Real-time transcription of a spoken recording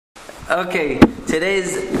Okay,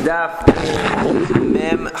 today's daf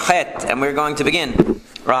Mem Chet, and we're going to begin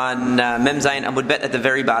on Mem Zayin Amud Bet at the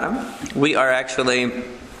very bottom. We are actually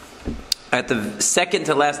at the second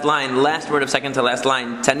to last line, last word of second to last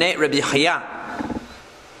line. Tanei Rabbi Chia.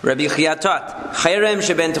 Rabbi Chia taught, Chayrem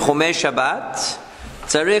sheben Tchumei Shabbat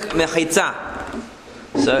tzarich mechitza.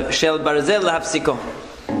 So shel barzel lahafsiko.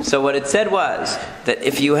 So what it said was that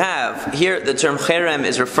if you have, here the term cherem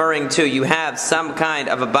is referring to, you have some kind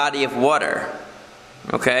of a body of water.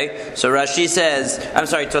 Okay? So Rashi says,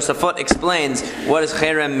 Tosafot explains, what does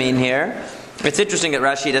cherem mean here? It's interesting that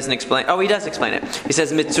Rashi doesn't explain. Oh, he does explain it. He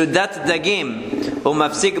says, Mitzudat dagim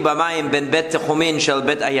umafsik b'mayim ben bet techumin shel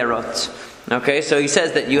bet ayarot. Okay, so he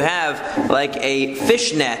says that you have like a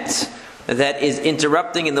fish net that is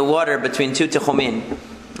interrupting in the water between two techumin.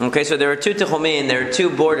 Okay, so there are two techumin, there are two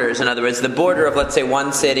borders. In other words, the border of, let's say,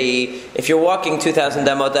 one city. If you're walking 2,000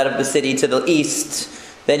 damot out of the city to the east,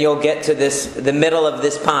 then you'll get to the middle of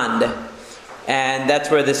this pond. And that's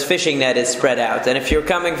where this fishing net is spread out. And if you're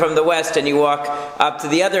coming from the west and you walk up to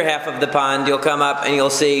the other half of the pond, you'll come up and you'll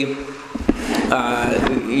see,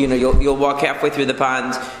 you'll walk halfway through the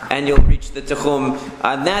pond and you'll reach the techum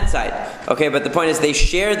on that side. Okay, but the point is they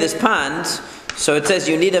share this pond. So it says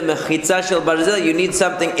you need a mechitza shel barzel, you need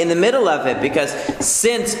something in the middle of it, because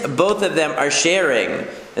since both of them are sharing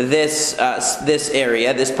this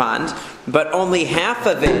area, this pond, but only half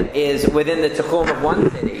of it is within the techum of one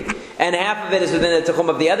city, and half of it is within the techum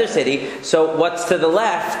of the other city. So what's to the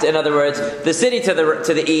left? In other words, the city to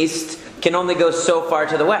the east can only go so far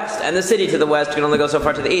to the west, and the city to the west can only go so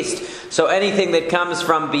far to the east. So anything that comes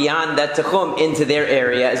from beyond that techum into their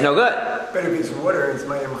area is no good. But if it's water, it's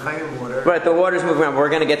Mayim Chayim water. Right, the water's moving around. We're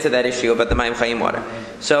going to get to that issue about the Mayim Chayim water.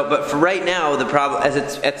 So, but for right now, the problem, as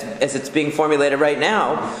it's being formulated right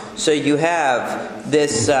now, so you have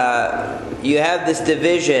this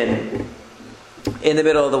division in the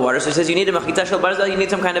middle of the water. So it says you need a machitza shel barzel, you need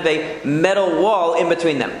some kind of a metal wall in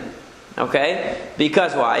between them. Okay?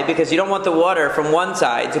 Because why? Because you don't want the water from one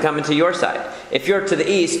side to come into your side. If you're to the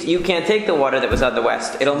east, you can't take the water that was on the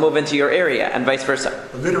west. It'll move into your area, and vice versa.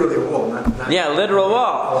 Literally a wall, not yeah, literal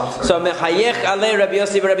wall. So mechayech alei Rabbi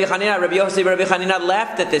Yossi Rabbi Chanina. Rabbi Yossi Rabbi Chanina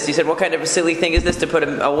laughed at this. He said, "What kind of a silly thing is this to put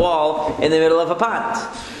a wall in the middle of a pond?"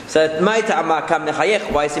 So why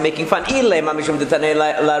is he making fun?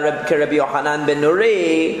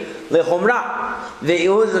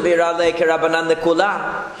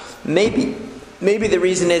 Maybe the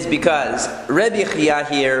reason is because Rabbi Chia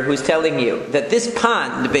here, who's telling you that this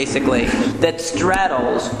pond, basically, that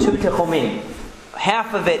straddles two techumim,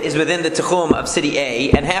 half of it is within the techum of city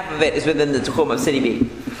A, and half of it is within the techum of city B.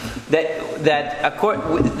 That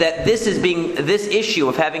this issue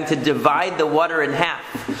of having to divide the water in half.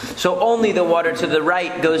 So only the water to the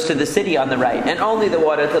right goes to the city on the right, and only the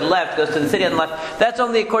water to the left goes to the city on the left. That's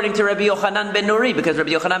only according to Rabbi Yochanan ben Nuri, because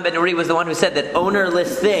Rabbi Yochanan ben Nuri was the one who said that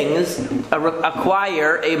ownerless things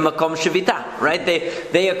acquire a makom shevita, right?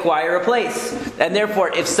 They acquire a place, and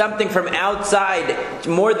therefore, if something from outside,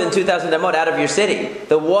 more than 2,000 amot out of your city,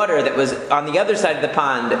 the water that was on the other side of the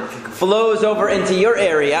pond flows over into your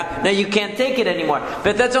area. Now you can't take it anymore.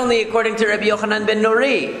 But that's only according to Rabbi Yochanan ben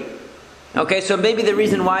Nuri. Okay, so maybe the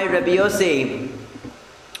reason why Rabbi Yossi,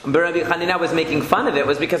 Rabbi Chanina was making fun of it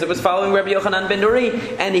was because it was following Rabbi Yochanan ben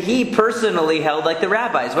Nuri, and he personally held like the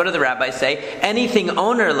rabbis. What do the rabbis say? Anything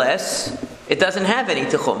ownerless, it doesn't have any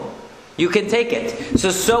tichum. You can take it.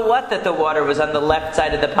 So what that the water was on the left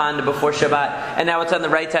side of the pond before Shabbat, and now it's on the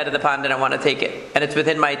right side of the pond and I want to take it, and it's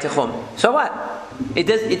within my tichum. So what? It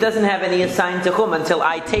doesn't have any assigned tichum until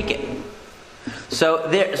I take it. So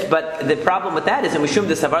but the problem with that is,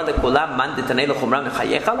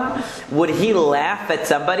 would he laugh at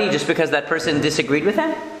somebody just because that person disagreed with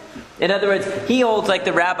him? In other words, he holds like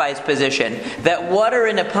the rabbi's position that water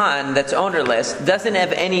in a pond that's ownerless doesn't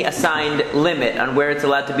have any assigned limit on where it's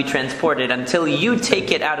allowed to be transported until you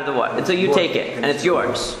take it out of the water, until you take it, and it's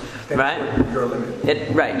yours. Right? Your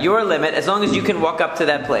limit. Your limit, as long as you can walk up to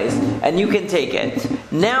that place and you can take it.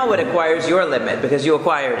 Now it acquires your limit because you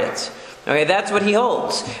acquired it. Okay, that's what he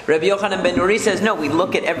holds. Rabbi Yochanan ben Nuri says, no, we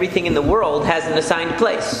look at everything in the world has an assigned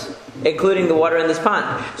place, including the water in this pond.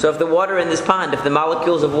 So if the water in this pond, if the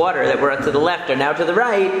molecules of water that were to the left are now to the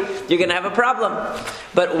right, you're going to have a problem.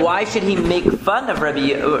 But why should he make fun of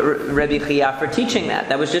Rabbi Chia for teaching that?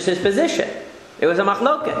 That was just his position. It was a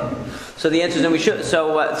machloket. So the answer is no, we should.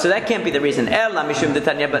 So that can't be the reason. Ela mishum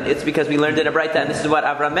detanya, but it's because we learned in a Braita, and this is what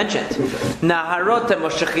Avram mentioned.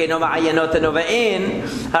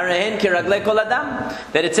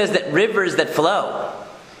 That it says that rivers that flow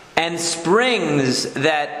and springs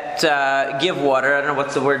that give water. I don't know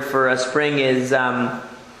what's the word for a spring is.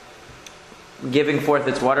 giving forth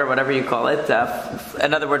its water, whatever you call it.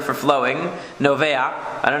 Another word for flowing, novea.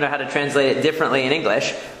 I don't know how to translate it differently in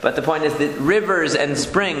English, but the point is that rivers and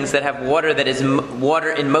springs that have water that is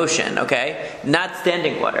water in motion, okay, not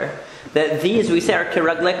standing water, that these we say are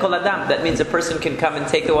kiragle kol adam. That means a person can come and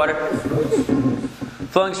take the water.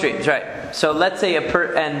 Flowing streams, right? So let's say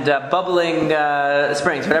bubbling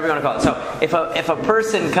springs, whatever you want to call it. So if a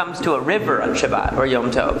person comes to a river on Shabbat or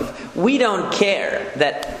Yom Tov, we don't care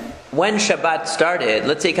that when Shabbat started,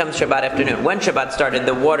 let's say it comes Shabbat afternoon, when Shabbat started,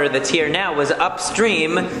 the water that's here now was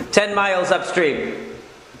upstream, 10 miles upstream.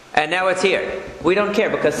 And now it's here. We don't care,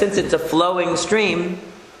 because since it's a flowing stream,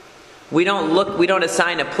 we don't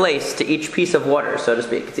assign a place to each piece of water, so to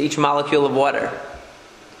speak, to each molecule of water.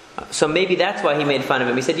 So maybe that's why he made fun of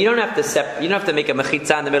him. He said, you don't have to make a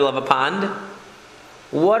mechitza in the middle of a pond.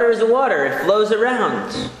 Water is water. It flows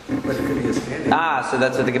around. But it could be a standing. So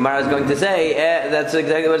that's what the Gemara is going to say. That's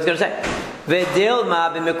exactly what it's going to say.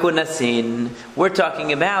 V'dilma b'mekunasin. We're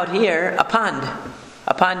talking about here a pond.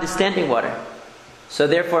 A pond is standing water. So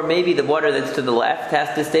therefore, maybe the water that's to the left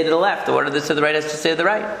has to stay to the left. The water that's to the right has to stay to the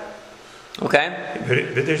right. Okay?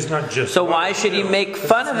 But there's not just. So why should he make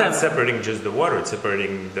fun of them? It's not separating just the water, it's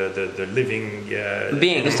separating the living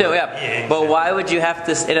beings too, yeah. Beings. But why would you have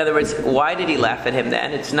to, in other words, why did he laugh at him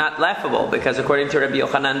then? It's not laughable, because according to Rabbi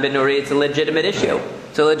Yochanan ben Nuri, it's a legitimate issue.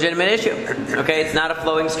 It's a legitimate issue. Okay, it's not a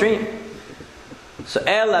flowing stream. So,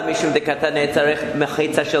 what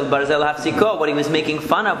he was making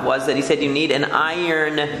fun of was that he said you need an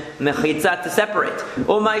iron mechitza to separate.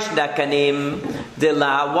 Why is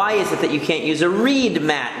it that you can't use a reed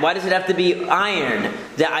mat? Why does it have to be iron?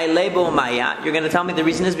 You're going to tell me the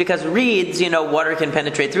reason is because reeds, water can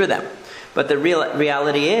penetrate through them. But the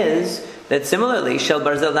reality is that similarly, shel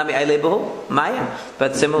barzel nami ailebu maya.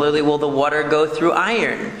 But similarly, will the water go through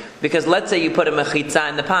iron? Because let's say you put a mechitza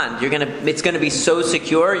in the pond, it's going to be so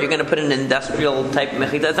secure. You're going to put an industrial type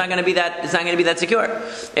mechitza. It's not going to be that secure.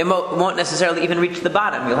 It won't necessarily even reach the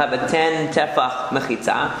bottom. You'll have a 10 tefach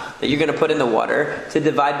mechitza that you're going to put in the water to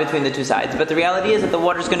divide between the two sides. But the reality is that the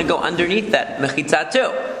water is going to go underneath that mechitza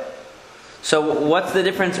too. So what's the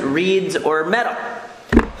difference, reeds or metal?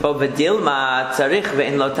 But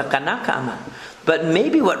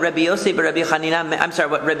maybe what Rabbi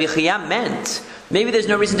Chia meant, maybe there's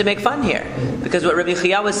no reason to make fun here. Because what Rabbi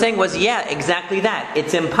Chia was saying was, yeah, exactly that.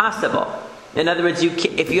 It's impossible. In other words,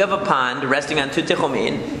 if you have a pond resting on two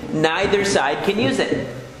tichumin, neither side can use it.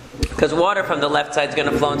 Because water from the left side is going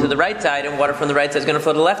to flow into the right side, and water from the right side is going to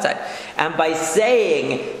flow to the left side. And by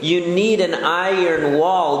saying you need an iron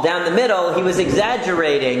wall down the middle, he was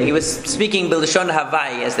exaggerating. He was speaking B'lashon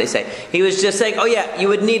Havai, as they say. He was just saying, oh yeah, you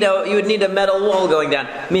would need a metal wall going down.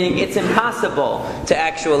 Meaning it's impossible to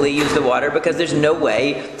actually use the water, because there's no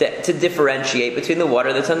way to differentiate between the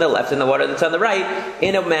water that's on the left and the water that's on the right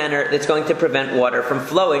in a manner that's going to prevent water from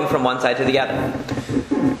flowing from one side to the other.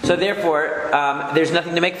 So therefore, there's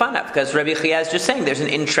nothing to make fun of, because Rabbi Chia is just saying there's an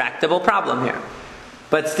intractable problem here.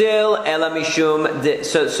 But still, Ela Mishum,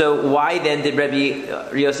 so why then did Rabbi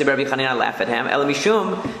Chanina laugh at him? Ela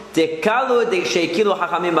Mishum, Dekalu de Shekilu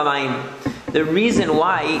Hachamim B'mayim. The reason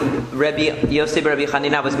why Rabbi Yosef Rabbi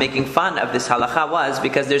Chanina was making fun of this halacha was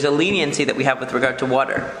because there's a leniency that we have with regard to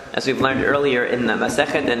water, as we've learned earlier in the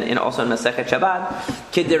Masekhet and also in Masekhet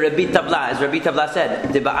Shabbat. Kid Rabbi Tabla, as Rabbi Tabla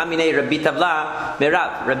said, De ba'amine Rabbi Tabla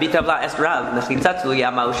merav. Rabbi Tabla asked Rav, Mechitzat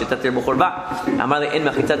tluya ma'u shetatir b'churba. Amar le in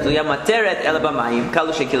mechitzat tluya materet ela b'mayim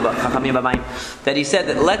kalu shekil b'chachamim b'mayim. That he said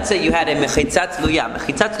that let's say you had a mechitzat tluya.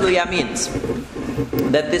 Mechitzat tluya means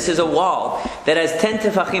that this is a wall that has 10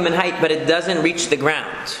 tefachim in height, but it doesn't reach the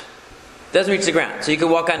ground. It doesn't reach the ground, so you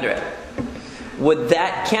could walk under it. Would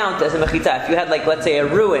that count as a mechitza? If you had, let's say, a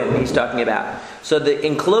ruin he's talking about. So the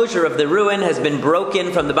enclosure of the ruin has been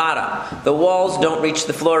broken from the bottom. The walls don't reach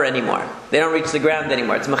the floor anymore. They don't reach the ground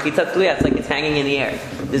anymore. It's mechitza tluya. It's like it's hanging in the air.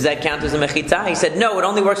 Does that count as a mechitza? He said, no, it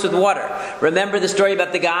only works with water. Remember the story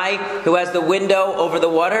about the guy who has the window over the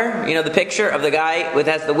water? You know, the picture of the guy who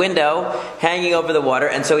has the window hanging over the water,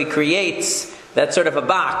 and so he creates that sort of a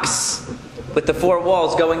box with the four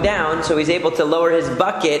walls going down, so he's able to lower his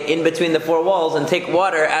bucket in between the four walls and take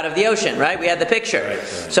water out of the ocean, right? We had the picture. Right.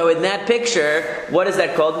 So in that picture, what is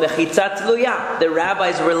that called? Mechitza tluya. The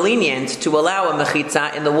rabbis were lenient to allow a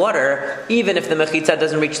mechitza in the water, even if the mechitza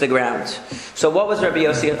doesn't reach the ground. So what was Rabbi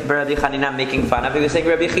Chanina making fun of? He was saying,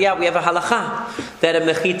 Rabbi Chia, we have a halacha that a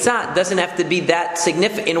mechitza doesn't have to be that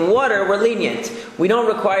significant. In water, we're lenient. We don't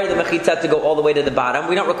require the mechitza to go all the way to the bottom.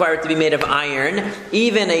 We don't require it to be made of iron.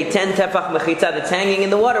 Even a 10 tefach mechitza that's hanging in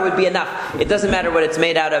the water would be enough. It doesn't matter what it's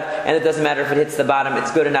made out of, and it doesn't matter if it hits the bottom.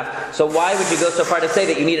 It's good enough. So why would you go so far to say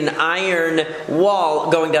that you need an iron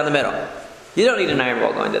wall going down the middle? You don't need an iron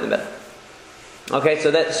wall going to the middle. Okay,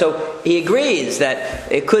 so he agrees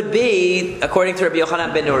that it could be, according to Rabbi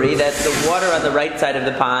Yochanan ben Nuri, that the water on the right side of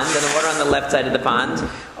the pond and the water on the left side of the pond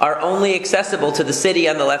are only accessible to the city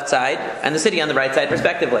on the left side and the city on the right side,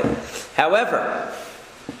 respectively. However,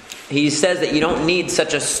 he says that you don't need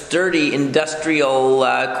such a sturdy industrial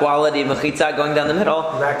quality mechitza going down the middle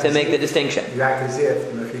to make the distinction. You act as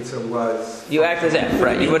if the mechitza was... You act as if,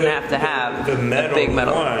 right. You wouldn't have to have the a big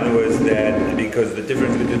metal one was that because the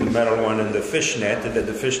difference between the metal one and the fishnet, that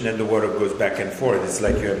the fishnet, the water goes back and forth. It's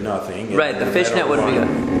like you have nothing. Right, the fishnet wouldn't be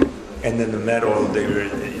good. And then the metal,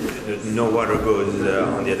 no water goes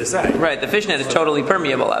on the other side. Right, the fishnet is totally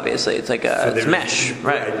permeable, obviously. It's like it's mesh.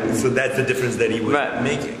 Right. So that's the difference that he was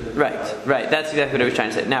making. Right. That's exactly what I was trying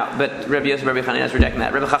to say. Now, but Rabbi Yosef, Rabbi Chanina is rejecting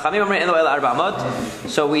that.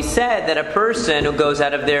 So we said that a person who goes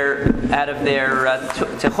out of their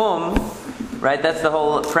techum, right? That's the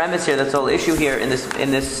whole premise here. That's the whole issue here in this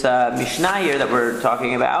Mishnah here that we're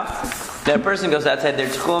talking about. That a person goes outside their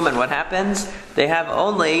techum, and what happens? They have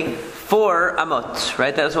only 4 amot,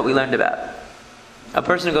 right? That's what we learned about. A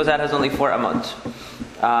person who goes out has only 4 amot.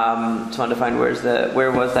 Just wanted to find where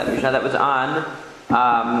was that Mishnah? That was on.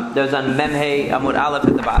 There was on Memhei Amud Aleph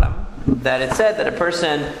at the bottom. That it said that a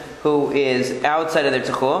person who is outside of their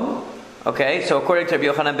techum. Okay, so according to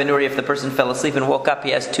Rabbi Yochanan ben Nuri, if the person fell asleep and woke up,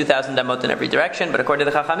 he has 2,000 amot in every direction. But according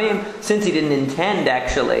to the Chachamim, since he didn't intend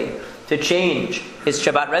actually to change his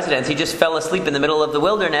Shabbat residence, he just fell asleep in the middle of the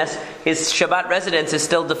wilderness, his Shabbat residence is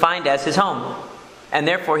still defined as his home. And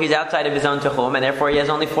therefore he's outside of his own techum, and therefore he has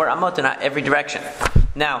only 4 amot in every direction.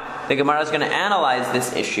 Now, the Gemara is going to analyze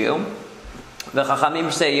this issue. The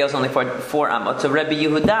Chachamim say he has only 4 amot. So Rabbi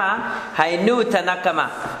Yehuda, Hainu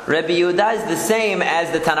Tanakama. Rabbi Yehuda is the same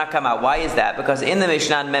as the Tanakama. Why is that? Because in the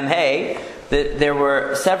Mishnah Memhei, there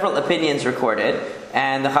were several opinions recorded,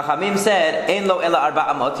 and the Chachamim said, Ein lo ela arba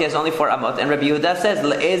amot, he has only 4 amot. And Rabbi Yehuda says,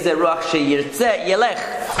 Le'eze ruach sheyirtze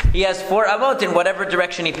yelech. He has 4 amot in whatever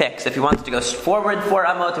direction he picks. If he wants to go forward 4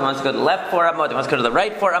 amot, he wants to go to the left 4 amot, he wants to go to the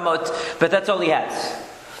right 4 amot, but that's all he has.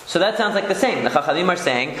 So that sounds like the same. The Chachamim are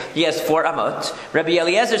saying he has 4 amot. Rabbi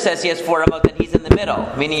Eliezer says he has 4 amot and he's in the middle,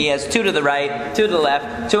 meaning he has 2 to the right, 2 to the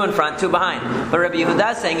left, 2 in front, 2 behind. But Rabbi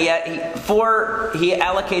Yehuda is saying he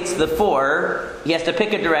allocates the 4, he has to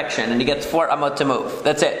pick a direction and he gets 4 amot to move.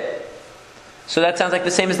 That's it. So that sounds like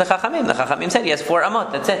the same as the Chachamim. The Chachamim said he has 4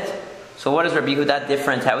 amot, that's it. So what is Rabbi Yehuda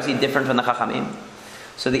different? How is he different from the Chachamim?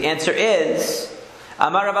 So the answer is,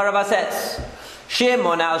 Amar Rava says,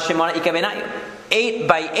 Shimon al Shimon ikabenayu. 8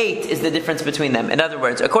 by 8 is the difference between them. In other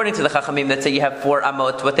words, according to the Chachamim that say you have 4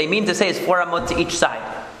 amot, what they mean to say is 4 amot to each side.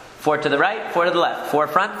 4 to the right, 4 to the left. 4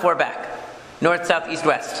 front, 4 back. North, south, east,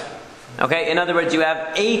 west. Okay? In other words, you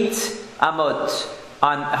have 8 amot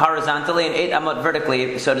horizontally and 8 amot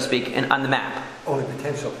vertically, so to speak, on the map. Only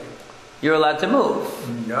potentially. You're allowed to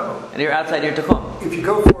move. No. And you're outside your techum. If you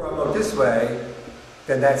go 4 amot this way,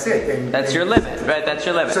 then that's it. That's your limit, right? That's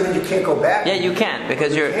your limit. So then you can't go back? Yeah, you can,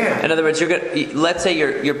 because you're, in other words, you're good. Let's say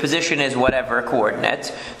your position is whatever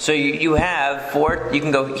coordinates. So you have 4, you can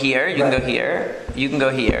go here, you can go here, you can go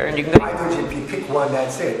here, and you can go here. I thought if you pick one,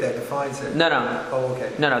 that's it, that defines it. No. Oh,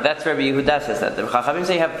 okay. No, that's Rabbi Yehuda says that. The Chachamim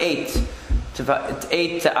say you have 8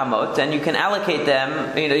 amot, and you can allocate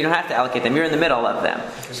them. You don't have to allocate them. You're in the middle of them.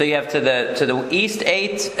 Okay. So you have to the east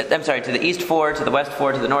 8. I'm sorry, to the east 4, to the west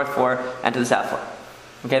 4, to the north 4, and to the south 4.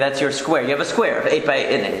 Okay, that's your square. You have a square of 8 by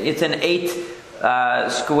 8. It's an 8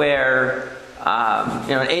 square,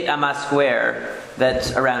 an 8 amma square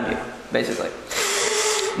that's around you, basically.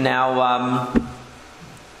 Now,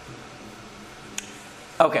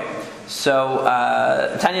 okay. So,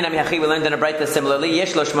 Tanya Nami Hachi, we learned in a Braita similarly.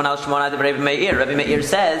 Yesh lo shmona al Rabbi Meir. Rabbi Meir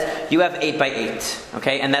says you have 8 by 8.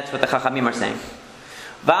 Okay, and that's what the Chachamim are saying.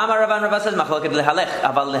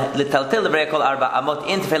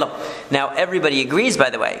 Now everybody agrees,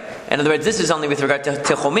 by the way. In other words, this is only with regard to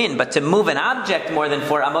techumin, but to move an object more than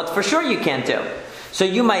 4 amot, for sure you can't do. So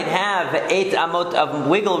you might have 8 amot of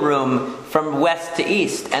wiggle room from west to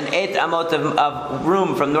east, and 8 amot of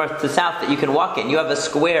room from north to south that you can walk in. You have a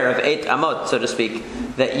square of 8 amot, so to speak,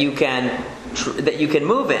 that you can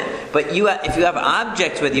move in. But if you have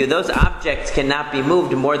objects with you, those objects cannot be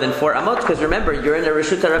moved more than 4 amot, because remember, you're in a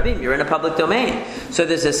Reshut HaRabim, you're in a public domain. So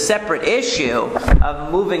there's a separate issue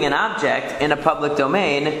of moving an object in a public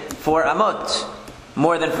domain 4 amot.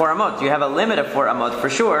 More than 4 amot. You have a limit of 4 amot for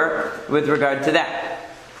sure with regard to that.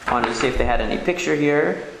 I wanted to see if they had any picture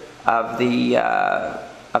here of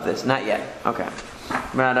this. Not yet. Okay.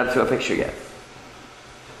 We're not up to a picture yet.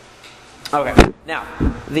 Okay. Now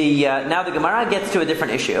the Gemara gets to a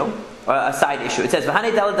different issue, a side issue. It says,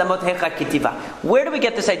 where do we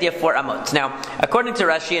get this idea of 4 amot? Now, according to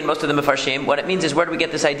Rashi and most of the Mefarshim, what it means is, where do we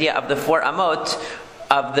get this idea of the 4 amot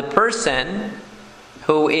of the person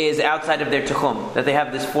who is outside of their tuchum, that they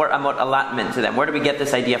have this 4 amot allotment to them? Where do we get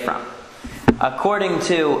this idea from? According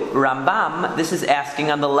to Rambam, this is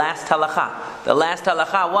asking on the last halacha. The last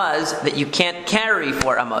halacha was that you can't carry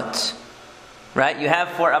 4 amot. Right? You have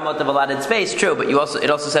 4 amot of allotted space, true, but it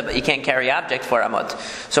also said that you can't carry object 4 amot.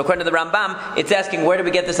 So according to the Rambam, it's asking, where do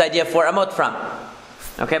we get this idea of 4 amot from?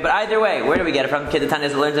 Okay, but either way, where do we get it from?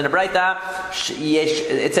 Kedetanya learns in the Braita,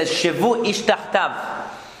 it says, Shivu ish tachtav.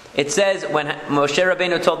 It says, when Moshe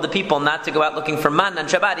Rabbeinu told the people not to go out looking for man on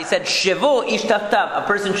Shabbat, he said, Shivu ish tachtav. A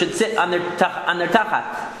person should sit on their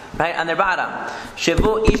tachat, right, on their bottom.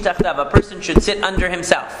 Shivu ish tachtav. A person should sit under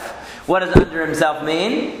himself. What does under himself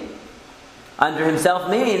mean? Under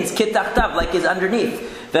himself means kit tachtav, like is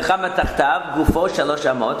underneath. V'chama tachtav gufo shalosh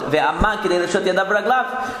amot ve'amma k'dei l'shot yadav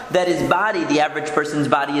raglav. That his body, the average person's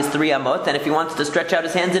body, is 3 amot, and if he wants to stretch out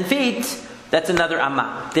his hands and feet, that's another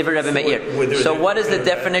amma. Divrei Rebbe Meir. So what is the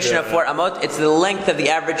definition of 4 amot? It's the length of the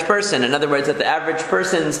average person. In other words, that the average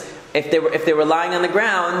person's, if they were lying on the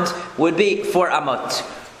ground, would be 4 amot.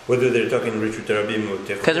 Whether they're talking Rishut Rabim or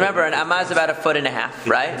Tefillah. Because remember, an amma is about 1.5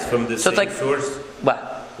 feet, right? It's from the so same it's like source.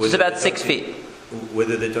 What? It's about 6 feet.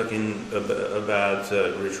 Whether they're talking about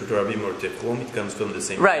Rishut Rabim or Tefillah, it comes from the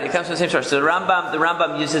same. Right, it comes from the same source. So the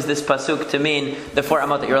Rambam uses this pasuk to mean the 4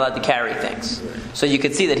 amot that you're allowed to carry things. Right. So you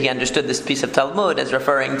could see that he understood this piece of Talmud as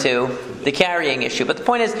referring to the carrying issue. But the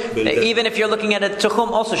point is, even if you're looking at a tuchum,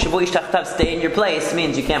 also Shavu ish tachtav, stay in your place,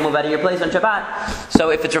 means you can't move out of your place on Shabbat. So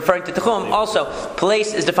if it's referring to tuchum, also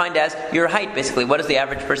place is defined as your height. Basically, what is the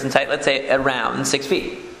average person's height? Let's say around 6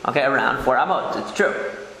 feet. Okay, around 4 amot. It's true.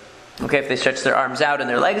 Okay, if they stretch their arms out and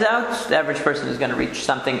their legs out, the average person is going to reach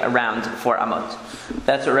something around 4 amot.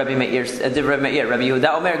 That's what Rabbi Meir said. Rabbi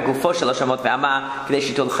Yehuda Omer, Gufo shalosh amot ve'ama, k'dei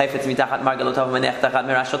shitul chayfetz mitachat margalotav u'menech tachat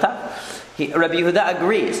mirashotav. Rabbi Yehuda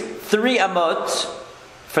agrees. 3 amot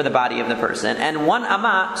for the body of the person, and 1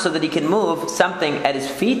 amma so that he can move something at his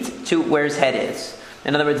feet to where his head is.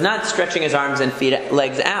 In other words, not stretching his arms and feet,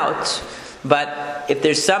 legs out, but if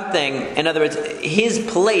there's something, in other words, his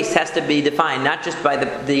place has to be defined not just by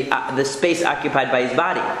the space occupied by his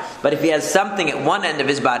body, but if he has something at one end of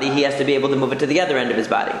his body, he has to be able to move it to the other end of his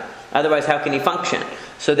body. Otherwise, how can he function?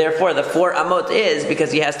 So therefore, the 4 amot is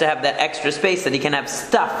because he has to have that extra space that he can have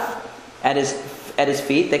stuff at his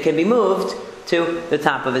feet that can be moved to the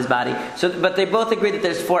top of his body. So, but they both agree that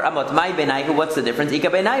there's 4 amot. Mai benayu, what's the difference? Ika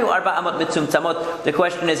benayu arba amot mitzum tzamot. The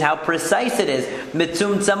question is how precise it is.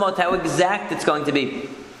 Mitzum tzamot, how exact it's going to be.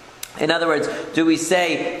 In other words, do we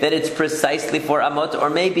say that it's precisely 4 amot, or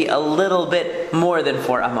maybe a little bit more than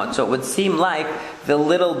 4 amot? So it would seem like the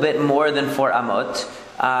little bit more than 4 amot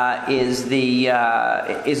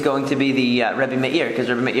is going to be the Rebbe Meir, because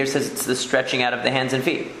Rebbe Meir says it's the stretching out of the hands and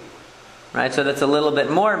feet. Right? So that's a little bit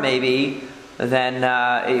more maybe than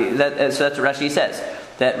so that's what Rashi says.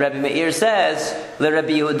 That Rabbi Meir says le Rabbi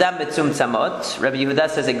Yehuda mitzum tzamot. Rabbi Yehuda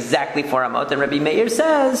says exactly 4 amot, and Rabbi Meir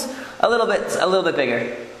says a little bit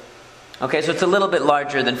bigger. Okay, so it's a little bit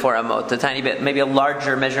larger than 4 amot, a tiny bit, maybe a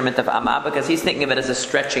larger measurement of amma, because he's thinking of it as a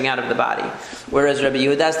stretching out of the body, whereas Rabbi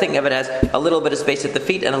Yehuda is thinking of it as a little bit of space at the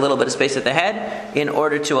feet and a little bit of space at the head, in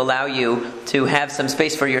order to allow you to have some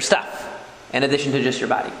space for your stuff, in addition to just your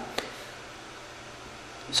body.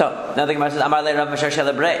 So, now the Gemara says, Amar le Rav Mashar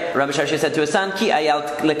Shelebrei. Rav Mashar said to his son, Ki ayal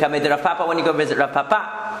lekamed Rav Papa, when you go visit Rav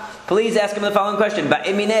Papa, please ask him the following question.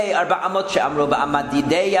 Ba'eminei arba amot she'amru ba'amad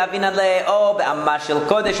didei yavinan le, o ba'amad shel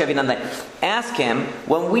kodesh yavinan le. Ask him,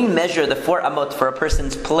 when we measure the 4 amot for a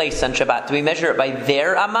person's place on Shabbat, do we measure it by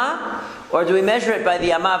their amma, or do we measure it by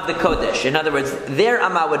the amma of the kodesh? In other words, their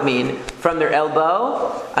amma would mean from their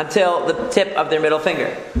elbow until the tip of their middle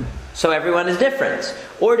finger. So everyone is different.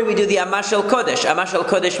 Or do we do the Amashal Kodesh? Amashal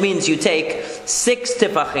Kodesh means you take 6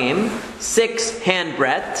 tifachim, 6 hand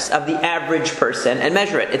breadths of the average person, and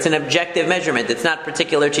measure it. It's an objective measurement. It's not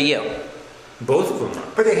particular to you. Both of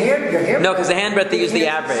them. But the hand no, because the hand breadth, they use the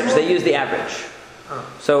average. They use the average.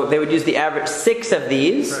 So they would use the average, 6 of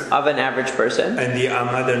these of an average person. And the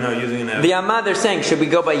amma, they're not using an average. The amma, they're saying, should we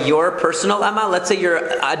go by your personal amma? Let's say you're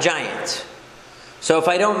a giant. So if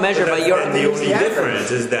I don't measure by your... The only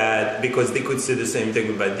difference is that because they could say the same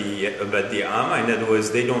thing about the Amma, in other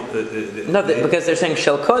words, they don't... because they're saying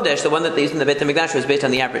Shel Kodesh, the one that they used in the Beit HaMikdash, was based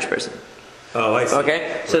on the average person. Oh, I see.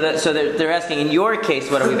 Okay? So they're asking, in your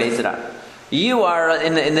case, what do we base it on? You are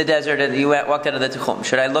in the desert and you walked out of the Tuchum.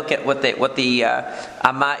 Should I look at what the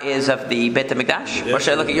Amma is of the Beit HaMikdash? Or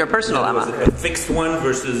should I look at your personal Amma? A fixed one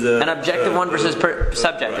versus an objective one versus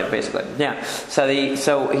subjective, basically. Yeah. So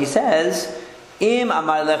he says, Im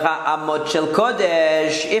amar lecha amot shel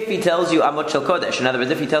kodesh. If he tells you amot shel kodesh, in other words,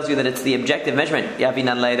 if he tells you that it's the objective measurement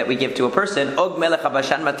yavinan le that we give to a person, og melech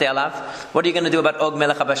habashan matei alav. What are you going to do about og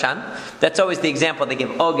melech habashan? That's always the example they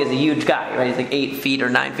give. Og is a huge guy, right? He's like 8 feet or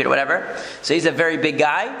 9 feet or whatever. So he's a very big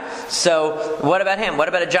guy. So what about him? What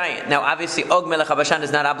about a giant? Now, obviously, og melech habashan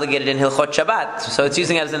is not obligated in Hilchot Shabbat, so it's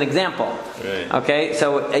using it as an example. Right. Okay,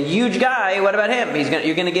 so a huge guy. What about him?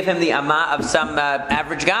 You're going to give him the amma of some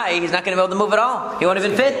average guy. He's not going to be able to move at all. He won't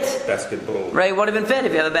even fit. Basketball. Right, he won't even fit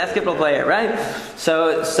if you have a basketball player, right?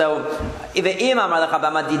 So if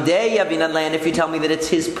you tell me that it's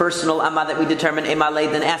his personal amma that we determine imalei,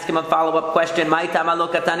 then ask him a follow-up question.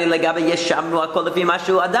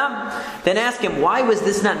 Then ask him, why was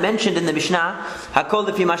this not mentioned in the Mishnah?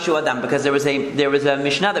 Because there was a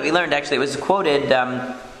Mishnah that we learned, actually, it was quoted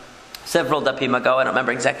several dapim ago, I don't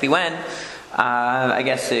remember exactly when. I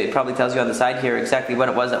guess it probably tells you on the side here exactly when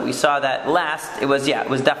it was that we saw that last. It was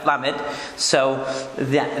Daf Lamed. So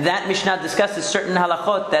that Mishnah discusses certain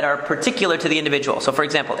halachot that are particular to the individual. So for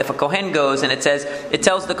example, if a Kohen goes and it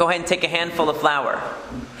tells the Kohen, take a handful of flour.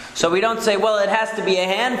 So we don't say, well, it has to be a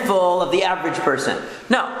handful of the average person.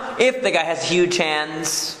 No. If the guy has huge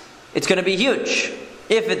hands, it's going to be huge.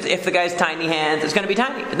 If the guy has tiny hands, it's going to be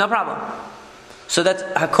tiny. No problem. So that's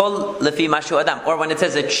hakol lefi mashu adam. Or when it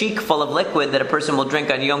says a cheek full of liquid that a person will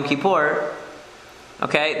drink on Yom Kippur,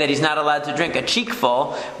 okay, that he's not allowed to drink a cheek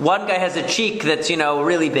full. One guy has a cheek that's,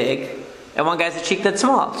 really big, and one guy has a cheek that's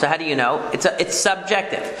small. So how do you know? It's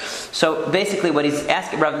subjective. So basically what he's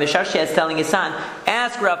asking, Rav Misharshia is telling his son,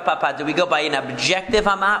 ask Rav Papa, do we go by an objective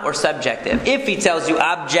amma or subjective? If he tells you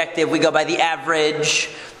objective, we go by the average.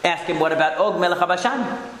 Ask him, what about Og Melech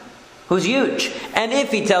HaBashan? Who's huge. And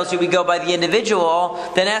if he tells you we go by the individual,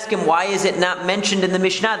 then ask him, why is it not mentioned in the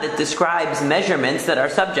Mishnah that describes measurements that are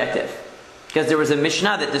subjective? Because there was a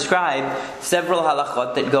Mishnah that described several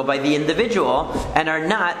halachot that go by the individual and are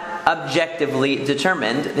not objectively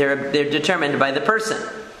determined. They're determined by the person.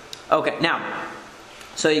 Okay, now,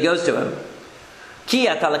 so he goes to him.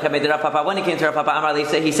 When he came to Rav Papa,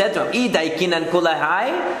 he said to him,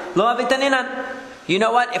 you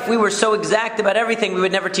know what? If we were so exact about everything, we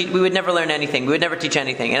would never learn anything. We would never teach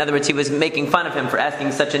anything. In other words, he was making fun of him for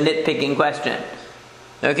asking such a nitpicking question.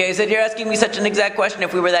 Okay, he said, you're asking me such an exact question.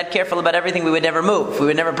 If we were that careful about everything, we would never move. We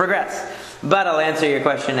would never progress. But I'll answer your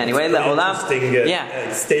question anyway. Interesting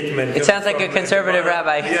statement. It sounds like a conservative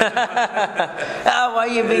rabbi. Yeah. Oh, why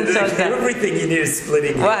are you being so exact? Everything you need is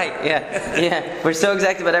splitting. Why? Yeah. We're so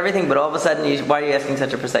exact about everything, but all of a sudden, why are you asking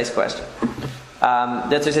such a precise question?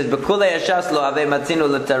 That's what it says.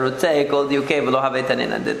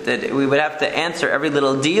 That we would have to answer every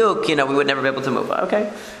little diuk. We would never be able to move. Okay,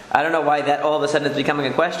 I don't know why that all of a sudden is becoming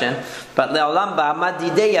a question. But we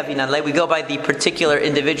go by the particular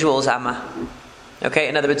individual's amma. Okay,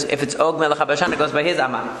 in other words, if it's Og Melech HaBashan, it goes by his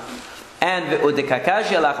amma. And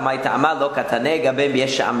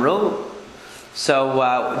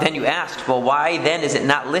so then you asked, well, why then is it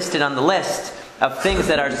not listed on the list of things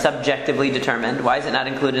that are subjectively determined? Why is it not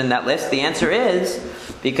included in that list? The answer is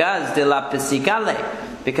because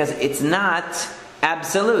it's not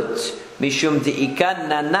absolute. Mishum de'ikan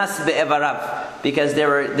nanas be'evarav. Because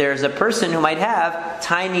there's a person who might have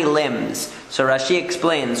tiny limbs. So Rashi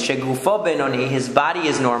explains, Shegufo benoni, his body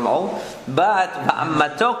is normal, but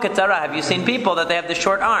va'ammato ketara. Have you seen people that they have the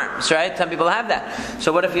short arms, right? Some people have that.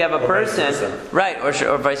 So what if you have a person, right, or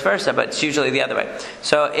vice versa, but it's usually the other way.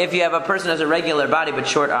 So if you have a person who has a regular body but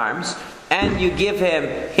short arms, and you give him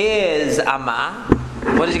his amma,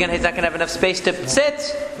 what is he he's not going to have enough space to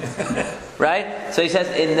sit. Right? So he says,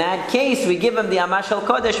 in that case, we give him the Amma Shel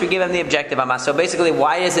Kodesh, we give him the objective Amma. So basically,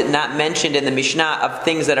 why is it not mentioned in the Mishnah of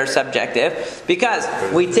things that are subjective? Because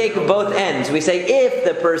we take both ends. We say, if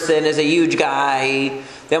the person is a huge guy,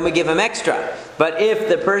 then we give him extra. But if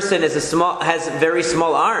the person has very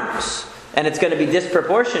small arms, and it's going to be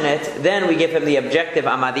disproportionate, then we give him the objective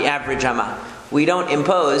Amma, the average Amma. We don't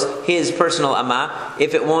impose his personal Amma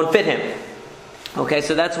if it won't fit him. Okay,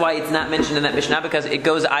 so that's why it's not mentioned in that Mishnah, because it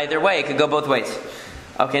goes either way. It could go both ways.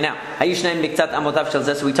 Okay, now,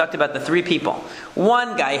 so we talked about the three people.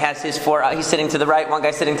 One guy has his he's sitting to the right, one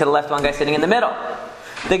guy sitting to the left, one guy sitting in the middle.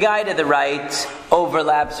 The guy to the right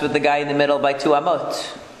overlaps with the guy in the middle by 2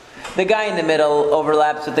 amot. The guy in the middle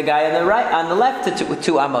overlaps with the guy on the left to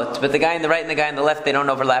 2 amot. But the guy in the right and the guy on the left, they don't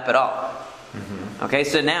overlap at all. Mm-hmm. Okay,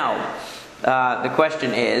 so now, The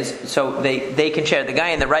question is, so they can share. The guy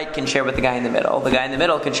in the right can share with the guy in the middle. The guy in the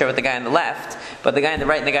middle can share with the guy on the left. But the guy in the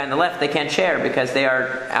right and the guy on the left, they can't share because they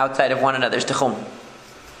are outside of one another's techum.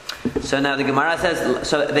 So now the Gemara says,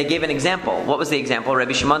 so they gave an example. What was the example?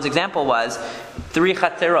 Rabbi Shimon's example was 3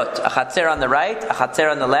 chatzerot. A chatzer on the right, a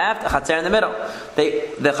chatzer on the left, a chatzer in the middle.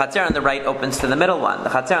 The chatzer on the right opens to the middle one. The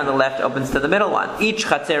chatzer on the left opens to the middle one. Each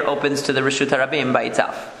chatzer opens to the Reshut HaRabim by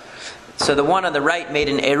itself. So the one on the right made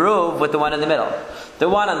an eruv with the one in the middle. The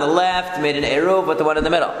one on the left made an eruv with the one in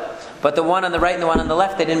the middle. But the one on the right and the one on the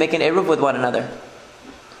left, they didn't make an eruv with one another.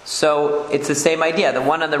 So it's the same idea. The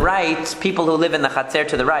one on the right, people who live in the chatzer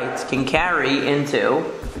to the right can carry into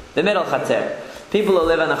the middle chatzer. People who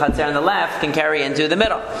live on the chatzer on the left can carry into the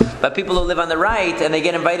middle. But people who live on the right and they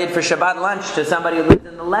get invited for Shabbat lunch to somebody who lives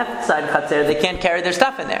in the left side chatzer, they can't carry their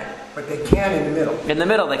stuff in there. But they can in the middle. In the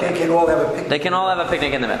middle they can. They can all have a picnic. They can all have a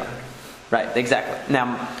picnic in the middle. Right, exactly.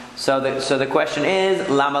 Now, so the question is,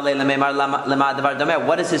 what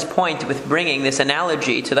is his point with bringing this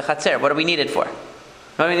analogy to the chatzer? What do we need it for?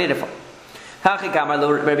 What do we need it for?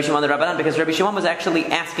 Because Rabbi Shimon was actually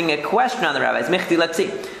asking a question on the rabbis.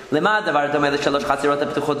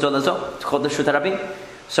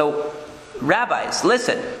 So, rabbis,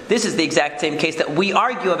 listen, this is the exact same case that we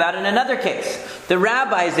argue about in another case. The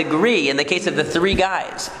rabbis agree in the case of the 3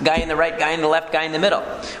 guys, guy in the right, guy in the left, guy in the middle,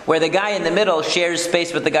 where the guy in the middle shares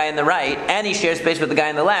space with the guy in the right, and he shares space with the guy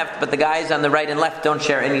in the left, but the guys on the right and left don't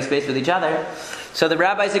share any space with each other. So the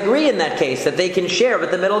rabbis agree in that case that they can share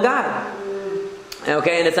with the middle guy.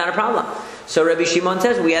 Okay, and it's not a problem. So Rabbi Shimon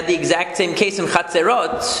says we had the exact same case in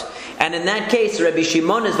Chatzerot, and in that case Rabbi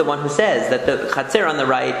Shimon is the one who says that the Chatzer on the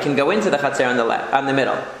right can go into the Chatzer on the left, on the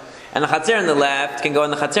middle, and the Chatzer on the left can go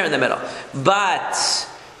in the Chatzer in the middle. But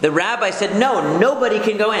the rabbi said no, nobody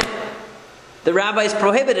can go in. The rabbis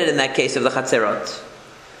prohibited in that case of the Chatzerot.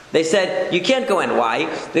 They said you can't go in. Why?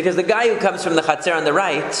 Because the guy who comes from the Chatzer on the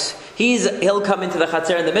right, he'll come into the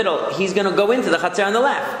Chatzer in the middle. He's going to go into the Chatzer on the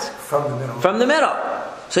left. From the middle. From the middle.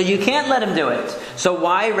 So you can't let him do it. So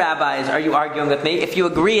why, rabbis, are you arguing with me? If you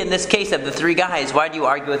agree in this case of the 3 guys, why do you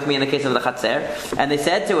argue with me in the case of the Chatzer? And they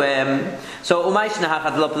said to him, so why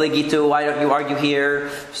don't you argue here?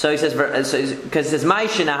 So he says, because it says,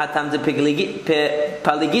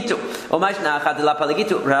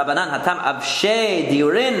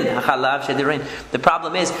 the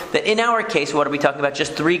problem is that in our case, what are we talking about?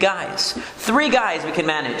 Just 3 guys. 3 guys we can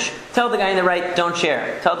manage. Tell the guy in the right, don't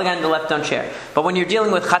share. Tell the guy in the left, don't share. But when you're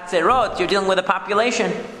dealing with chatzerot, you're dealing with a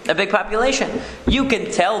population, a big population. You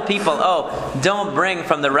can tell people, oh, don't bring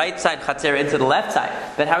from the right side chatzer into the left side.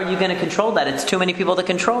 But how are you going to control that? It's too many people to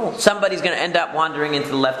control. Somebody's going to end up wandering into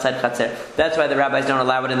the left side chatzer. That's why the rabbis don't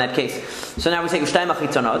allow it in that case. So now we say ushtay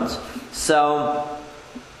machitzonot. So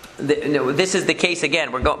this is the case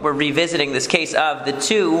again. We're revisiting this case of the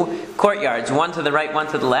 2 courtyards, one to the right, one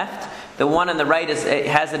to the left. The one on the right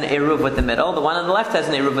has an eruv with the middle. The one on the left has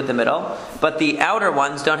an eruv with the middle. But the outer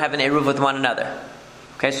ones don't have an eruv with one another.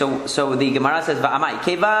 Okay, so the Gemara says, but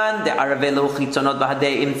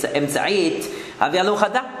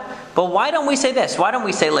why don't we say this? Why don't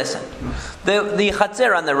we say, listen, the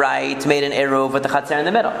chatzer on the right made an eruv with the chatzer in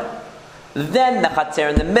the middle. Then the chatzer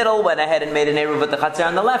in the middle went ahead and made an eruv with the chatzer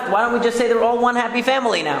on the left. Why don't we just say they're all one happy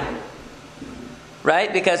family now?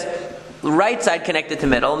 Right? Because right side connected to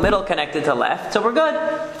middle, middle connected to left, so we're good.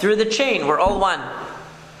 Through the chain, we're all one.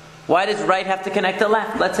 Why does right have to connect to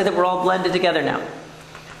left? Let's say that we're all blended together now.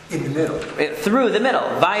 In the middle. Through the middle,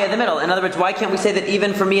 via the middle. In other words, why can't we say that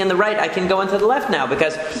even for me on the right, I can go into the left now?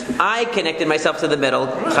 Because I connected myself to the middle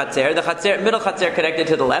chatzer, middle chatzer connected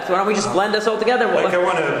to the left. Why don't we just blend us all together? Like I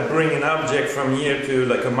want to bring an object from here to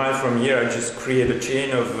like a mile from here, I just create a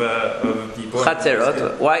chain of people.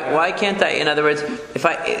 Chatzerot. Why can't I? In other words,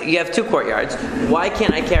 you have 2 courtyards, why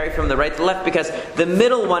can't I carry from the right to the left? Because the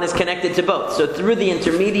middle one is connected to both. So through the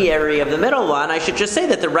intermediary of the middle one, I should just say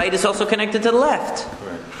that the right is also connected to the left.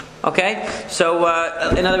 Okay? So,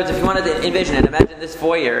 in other words, if you wanted to envision it, imagine this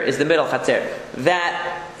foyer is the middle chatzer.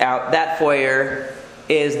 That foyer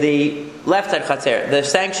is the left side chatzer. The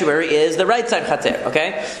sanctuary is the right side chatzer.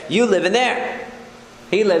 Okay? You live in there.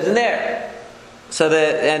 He lives in there.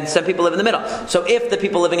 And some people live in the middle. So if the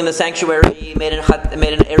people living in the sanctuary made an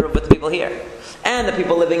eruv with the people here, and the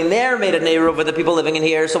people living in there made an eruv with the people living in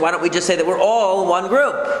here, so why don't we just say that we're all one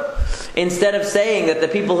group? Instead of saying that the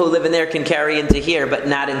people who live in there can carry into here but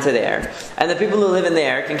not into there, and the people who live in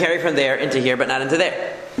there can carry from there into here but not into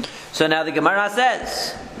there. So now the Gemara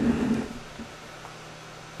says,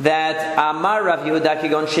 that Amar Rav Yehuda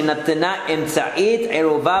Kigon Shinatana Imtza'it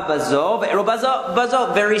Eruva Bazo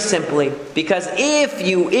Bazo, very simply, because if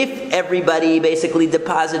everybody basically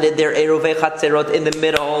deposited their Eruvei Chatzerot in the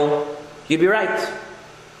middle, you'd be right.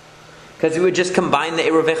 Because we would just combine the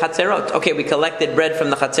Eruvei Chatzerot. Okay, we collected bread from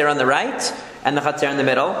the Chatzer on the right and the Chatzer in the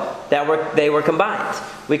middle. They were combined.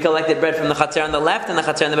 We collected bread from the Chatzer on the left and the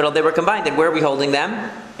Chatzer in the middle. They were combined. And where are we holding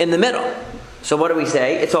them? In the middle. So what do we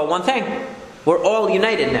say? It's all one thing. We're all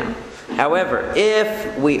united now. However,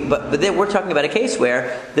 but then we're talking about a case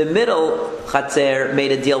where the middle Chatzer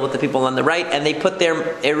made a deal with the people on the right and they put their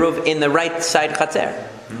Eruv in the right side Chatzer.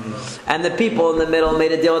 And the people in the middle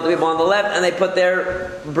made a deal with the people on the left and they put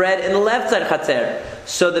their bread in the left side Chatzer.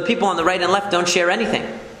 So the people on the right and left don't share anything.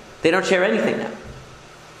 They don't share anything now.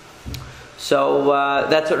 So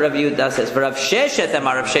that's what Rav Yehuda says. For Rav Sheshet,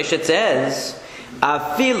 Rav Sheshet says,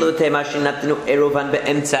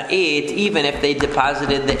 even if they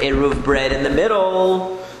deposited the Eruv bread in the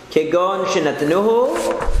middle, they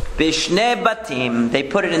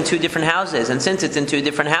put it in two different houses. And since it's in two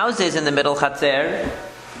different houses in the middle Chatzer,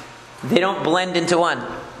 they don't blend into one.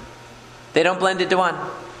 They don't blend into one.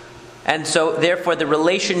 And so, therefore, the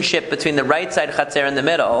relationship between the right side Chatzer in the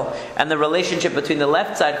middle and the relationship between the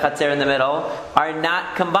left side Chatzer in the middle are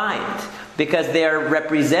not combined, because they are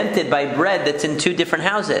represented by bread that's in two different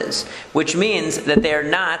houses, which means that they are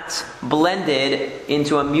not blended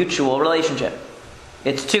into a mutual relationship.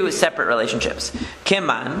 It's two separate relationships.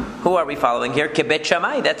 Kiman, who are we following here? Ke Bet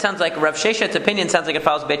Shammai. That sounds like Rav Sheshet's opinion sounds like it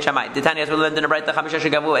follows Bet Shammai. That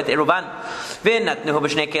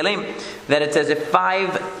it says if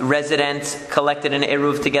 5 residents collected an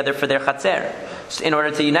eruv together for their chatzer in order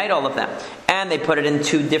to unite all of them, and they put it in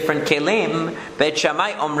 2 different kelim. Bet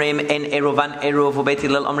Shammai omrim en eruvan eruv, uBeit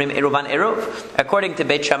Hillel omrim eruvan eruv. According to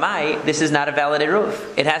Bet Shammai, this is not a valid eruv.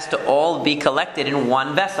 It has to all be collected in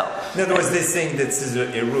one vessel. In other words, they're saying that this is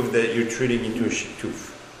an eruv that you're treating into a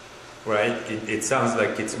shituf, right? It sounds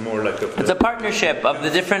like it's more like it's a partnership of the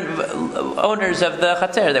different owners of the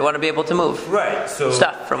chatzer. They want to be able to move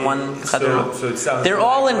stuff from one chatzer. So it sounds they're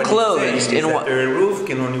all enclosed in one. The eruv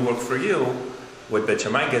can only work for you. What Bet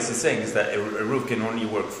Shammai guess is saying is that a eruv can only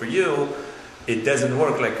work for you. It doesn't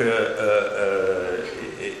work like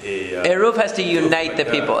eruv has to unite the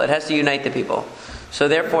people. It has to unite the people. So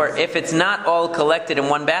therefore, if it's not all collected in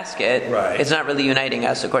one basket, it's not really uniting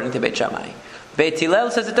us, according to Beit Shammai. Beit Hillel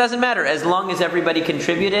says it doesn't matter, as long as everybody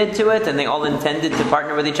contributed to it and they all intended to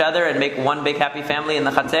partner with each other and make one big happy family in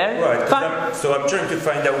the Chatzer. Right. Fine. So I'm trying to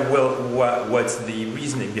find out what's the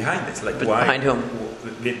reasoning behind this. Like why? Behind whom?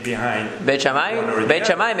 Behind Beit Shammai. Beit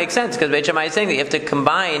Shammai makes sense, because Beit Shammai is saying that you have to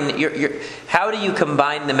combine how do you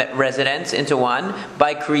combine the residents into one?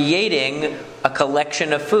 By creating a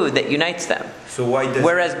collection of food that unites them. So why does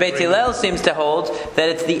Whereas Beit Hillel seems to hold that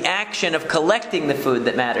it's the action of collecting the food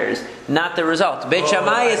that matters, not the result. Beit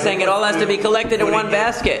Shammai is saying it all has to be collected in one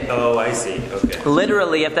basket. Oh, I see. Okay.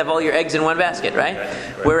 Literally, you have to have all your eggs in one basket, right?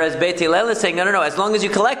 Whereas Beit Hillel is saying, no, as long as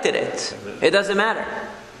you collected it, it doesn't matter.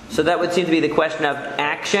 So that would seem to be the question of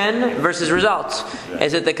action versus results. Right.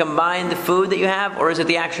 Is it the combined food that you have, or is it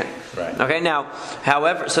the action? Right. Okay. Now,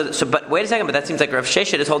 however, but wait a second. But that seems like Rav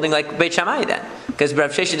Sheshet is holding like Beit Shammai then, because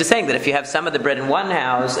Rav Sheshet is saying that if you have some of the bread in one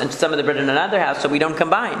house and some of the bread in another house, so we don't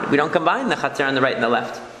combine the chatzer on the right and the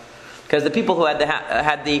left. Because the people who had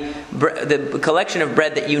the collection of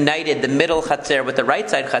bread that united the middle chatzer with the right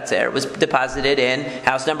side chatzer was deposited in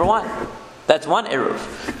house number 1. That's one eruv.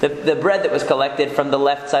 The bread that was collected from the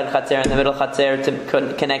left side chatzer and the middle chatzer to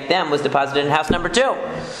connect them was deposited in house number 2.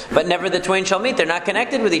 But never the twain shall meet. They're not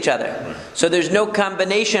connected with each other. So there's no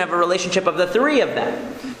combination of a relationship of the 3 of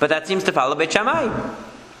them. But that seems to follow Beit Shammai.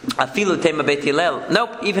 Afilu tema Beit Hillel.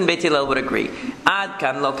 Nope, even Beit Hillel would agree. Ad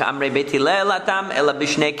kan lo ka'amrei Beit Hillel atam ela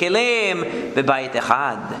b'shnei kelim b'bayit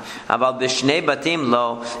echad. Aval b'shnei batim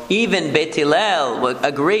lo. Even Beit Hillel would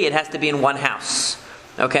agree it has to be in one house.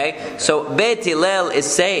 Okay? So Beit Hillel is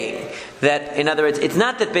saying that, in other words, it's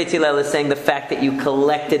not that Beit Hillel is saying the fact that you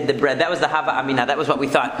collected the bread. That was the Hava Aminah. That was what we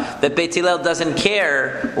thought. That Beit Hillel doesn't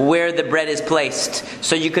care where the bread is placed.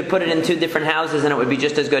 So you could put it in 2 different houses and it would be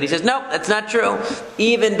just as good. He says, no, that's not true.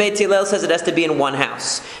 Even Beit Hillel says it has to be in one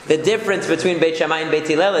house. The difference between Beit Shammai and Beit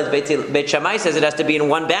Hillel is Beit Shammai says it has to be in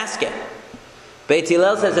one basket. Beit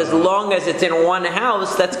Hillel says as long as it's in one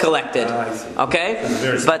house, that's collected. Okay,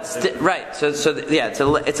 but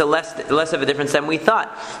it's a less of a difference than we thought.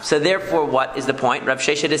 So therefore, what is the point? Rav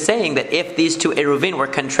Sheshet is saying that if these 2 eruvin were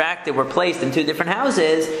contracted, were placed in 2 different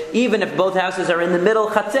houses, even if both houses are in the middle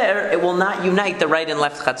chatzer, it will not unite the right and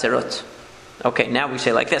left chatzerot. Okay, now we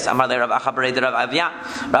say like this. Amar le Rav Acha bar Rav Avia.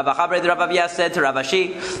 Rav Acha bar Rav Avia said to Rav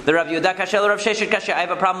Ashi, the Rav Yehuda kasher, Rav Sheshet kasher. I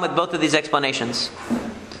have a problem with both of these explanations.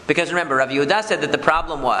 Because remember, Rav Yehuda said that the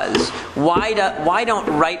problem was, why don't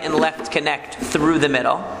right and left connect through the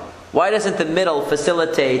middle? Why doesn't the middle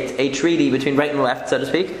facilitate a treaty between right and left, so to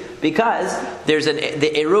speak? Because the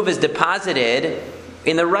Eruv is deposited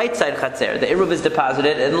in the right side Chatzer. The Eruv is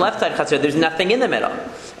deposited in the left side Chatzer. There's nothing in the middle.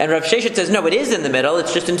 And Rav Sheshet says, no, it is in the middle,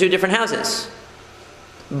 it's just in two different houses.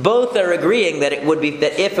 Both are agreeing that it would be,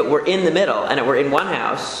 that if it were in the middle and it were in one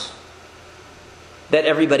house, that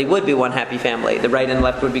everybody would be one happy family. The right and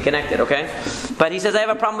left would be connected, okay? But he says, I have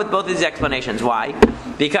a problem with both of these explanations. Why?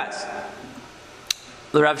 Because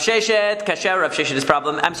the Rav Sheshet kasher, Rav Sheshet is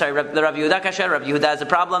problem. I'm sorry, the Rav Yehuda kasher, Rav Yehuda is a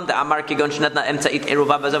problem. The Amar kigon shnatna emtzait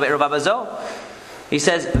eruva bazo ve'eruva bazo. He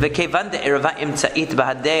says, "V'kevan de'eruva emtzait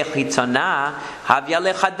b'hadei chitzona havya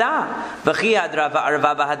lechada v'chi hadrava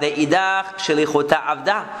arva b'hadei idach shelichuta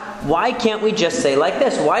avda." Why can't we just say like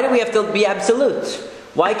this? Why do we have to be absolute?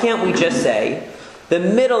 Why can't we just say the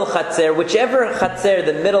middle chatzer, whichever chatzer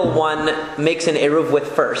the middle one makes an eruv with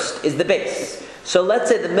first, is the base. So let's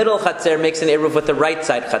say the middle chatzer makes an eruv with the right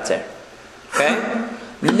side chatzer. Okay?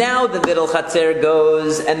 Now the middle chatzer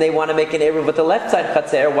goes and they want to make an eruv with the left side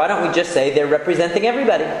chatzer. Why don't we just say they're representing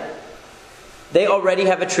everybody? They already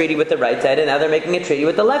have a treaty with the right side and now they're making a treaty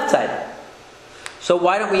with the left side. So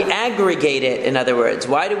why don't we aggregate it, in other words?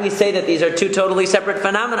 Why do we say that these are two totally separate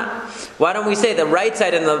phenomena? Why don't we say the right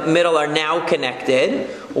side and the middle are now connected?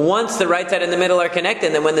 Once the right side and the middle are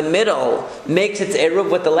connected, then when the middle makes its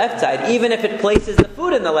eruv with the left side, even if it places the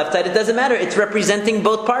food in the left side, it doesn't matter. It's representing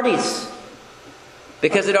both parties.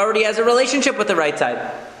 Because it already has a relationship with the right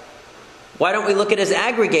side. Why don't we look at it as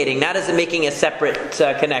aggregating, not as making a separate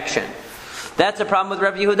connection? That's a problem with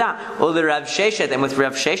Rav Yehuda. Or the Rav Sheshet, and with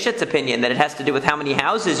Rav Sheshet's opinion that it has to do with how many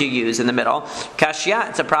houses you use in the middle, Kashya,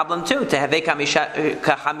 it's a problem too. To have kahamisha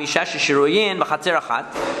sheshiruyin b'chatzer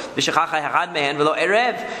achat v'shechach echad mehen v'lo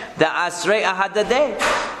erev da'asrei ahad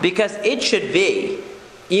dadeh. Because it should be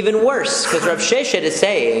even worse, because Rav Sheshet is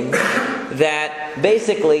saying that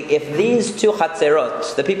basically if these two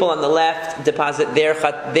chatzerot, the people on the left deposit their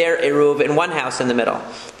eruv in one house in the middle,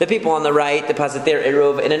 the people on the right deposit their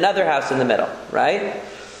eruv in another house in the middle, right?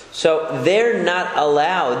 So they're not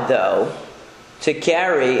allowed, though, to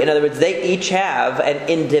carry, in other words, they each have an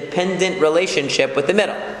independent relationship with the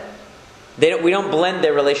middle. We don't blend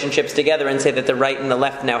their relationships together and say that the right and the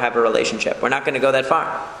left now have a relationship. We're not going to go that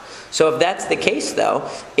far. So if that's the case, though,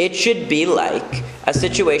 it should be like a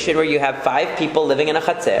situation where you have 5 people living in a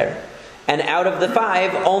chatzer, and out of the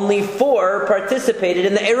 5, only 4 participated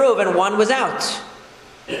in the eruv, and 1 was out.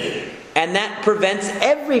 And that prevents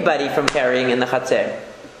everybody from carrying in the chatzer.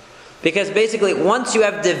 Because basically, once you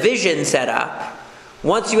have division set up,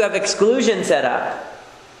 once you have exclusion set up,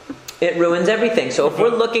 it ruins everything. So if we're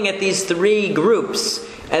looking at these 3 groups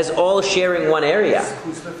as all sharing one area,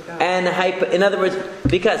 and in other words,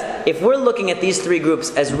 because if we're looking at these 3 groups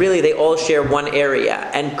as really they all share one area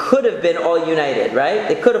and could have been all united, right?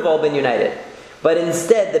 They could have all been united. But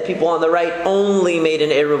instead, the people on the right only made an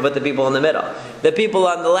eruv with the people in the middle. The people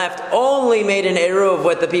on the left only made an eruv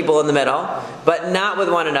with the people in the middle, but not with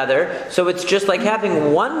one another. So it's just like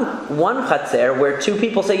having one chatzer where 2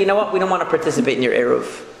 people say, you know what, we don't want to participate in your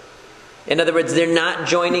eruv. In other words, they're not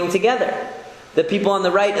joining together. The people on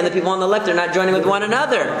the right and the people on the left are not joining with one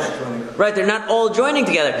another. Right, they're not all joining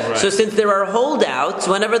together. Right. So since there are holdouts,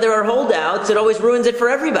 whenever there are holdouts, it always ruins it for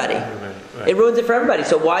everybody. Right. It ruins it for everybody.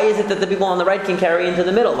 So why is it that the people on the right can carry into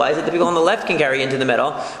the middle? Why is it the people on the left can carry into the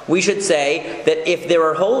middle? We should say that if there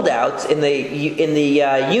are holdouts in the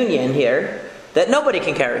union here, that nobody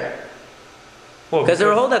can carry. Because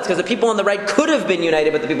there are holdouts, because the people on the right could have been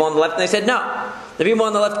united with the people on the left, and they said no. The people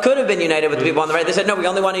on the left could have been united with the people on the right. They said, no, we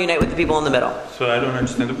only want to unite with the people in the middle. So I don't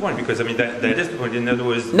understand the point, because I mean, that is the point. In other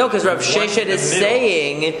words, no, because Rav Sheshet is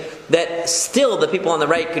saying that still the people on the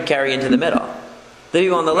right could carry into the middle. The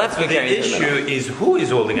people on the left can carry into the middle. The issue is who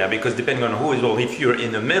is holding out, because depending on who is holding, if you're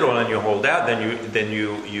in the middle and you hold out, then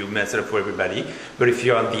you mess it up for everybody. But if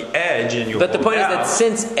you're on the edge and you hold out... But the point is that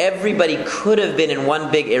since everybody could have been in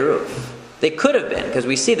one big eruv, they could have been, because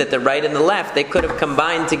we see that the right and the left, they could have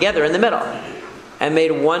combined together in the middle and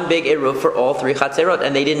made one big eruv for all 3 chatzerot,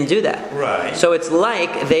 and they didn't do that. Right. So it's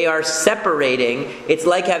like they are separating. It's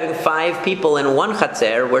like having 5 people in one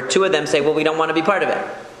chatzer, where 2 of them say, well, we don't want to be part of it.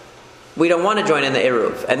 We don't want to join in the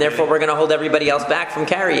eruv, and therefore we're going to hold everybody else back from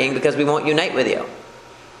carrying because we won't unite with you.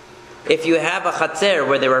 If you have a chatzer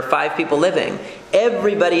where there are 5 people living,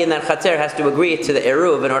 everybody in that chatzer has to agree to the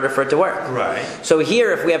eruv in order for it to work. Right. So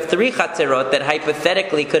here, if we have 3 chatzerot that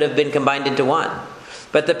hypothetically could have been combined into one,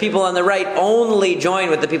 but the people on the right only join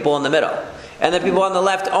with the people in the middle. And the people on the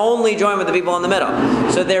left only join with the people in the middle.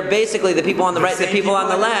 So they're basically the people on the right, the people on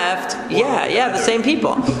the left. The same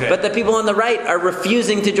people. Okay. But the people on the right are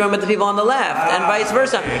refusing to join with the people on the left, and vice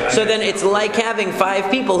versa. So then it's like having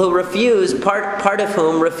 5 people who refuse, part of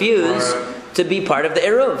whom refuse to be part of the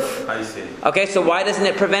Eruv. I see. Okay, so why doesn't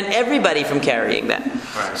it prevent everybody from carrying that?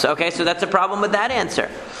 Right. So that's a problem with that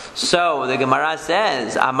answer. So the Gemara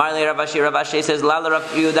says, Amar le Rav Ashi says, La Rav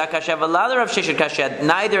Yehuda kasha v'la Rav Sheshet kasha.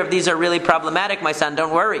 Neither of these are really problematic, my son,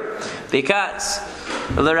 don't worry. Because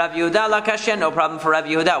le Rav Yehuda la kasha, no problem for Rav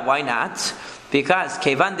Yehuda. Why not? Because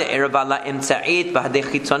kevan de ereva la imtza'it b'hadei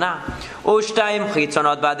chitzona u'shtayim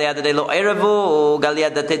chitzonot b'hadei adadei lo erevu gal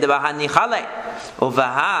yadate de b'ha nichale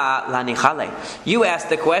u'vaha la nichale. You asked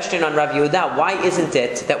the question on Rav Yehuda, why isn't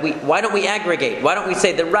it that why don't we aggregate? Why don't we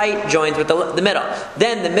say the right joins with the middle?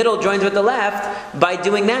 Then the middle joins with the left. By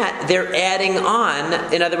doing that, they're adding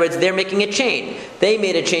on. In other words, they're making a chain. They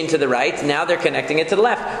made a chain to the right. Now they're connecting it to the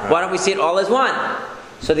left. Why don't we see it all as one?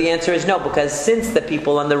 So the answer is no, because since the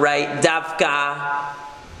people on the right, Davka,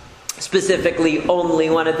 specifically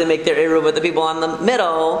only wanted to make their Eruv with the people on the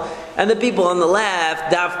middle, and the people on the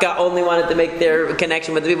left, Davka, only wanted to make their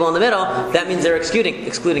connection with the people in the middle, that means they're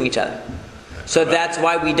excluding each other. So that's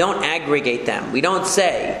why we don't aggregate them. We don't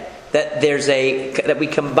say that that we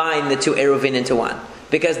combine the 2 Eruvin into one.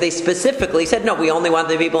 Because they specifically said, no, we only want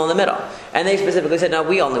the people in the middle. And they specifically said, no,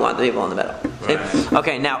 we only want the people in the middle. Right.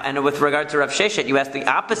 Okay, now, and with regard to Rav Sheshet, you asked the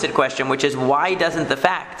opposite question, which is, why doesn't the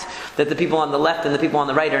fact that the people on the left and the people on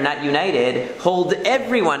the right are not united hold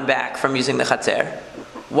everyone back from using the Chatzer?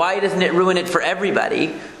 Why doesn't it ruin it for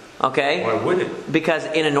everybody? Okay? Why would it? Because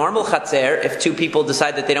in a normal Chatzer, if 2 people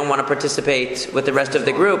decide that they don't want to participate with the rest of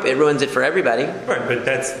the group, it ruins it for everybody. Right, but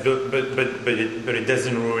it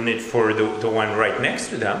doesn't ruin it for the one right next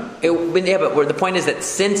to them. But the point is that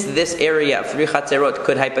since this area of 3 Chatzerot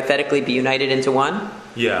could hypothetically be united into one,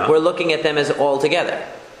 we're looking at them as all together.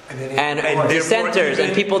 And dissenters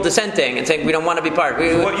and people dissenting and saying we don't want to be part.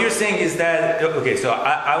 What you're saying is that okay. So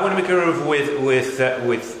I want to make a Eruv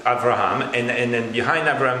with Abraham, and then behind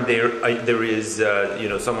Abraham there is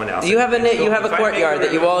someone else. You have a courtyard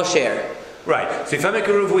that you all share. Right. So if I make a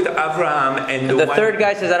Eruv with Abraham and the third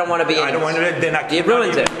guy says I don't want to be in. I don't want to. Then he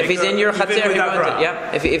ruins it. If he's in your Chatzer, he ruins it.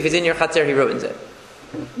 Yeah. If he's in your Chatzer, he ruins it.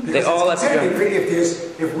 They all have to go.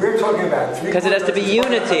 If we're talking about 3 because it has to be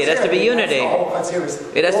unity. It has to be unity.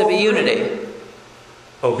 It has to be unity.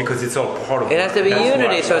 Oh, because it's all part of. It has to be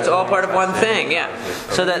unity, so it's all part of one thing. Yeah.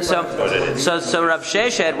 So Rav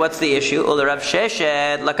Sheshet, what's the issue? Ul Rav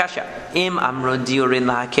Sheshet lakasha im amru diurin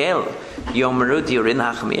lahakel yomru diurin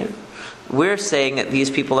lahachmir. We're saying that these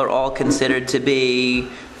people are all considered to be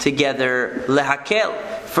together lehakel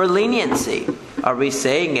for leniency. Are we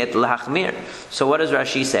saying it lahachmir? So what does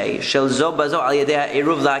Rashi say? Shel zo bazo al yedei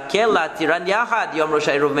eruv lahakel latiran yachad yom rosh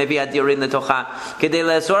eruv mevi adiurin letocha kedei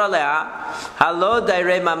le'asor alea halo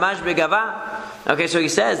dairei mamash begava. Okay, so he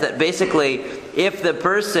says that basically, if the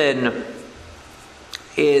person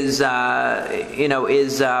is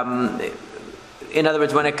in other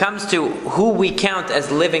words, when it comes to who we count as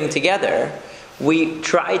living together, we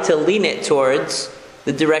try to lean it towards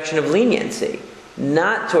the direction of leniency,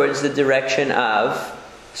 not towards the direction of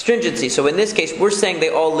stringency. So in this case, we're saying they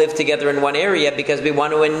all live together in one area because we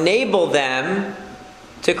want to enable them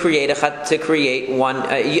to create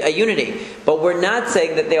a unity. But we're not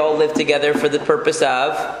saying that they all live together for the purpose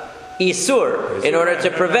of Isur, in order to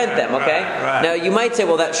prevent them, okay? Right. Now, you might say,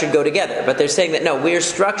 well, that should go together. But they're saying that, no, we're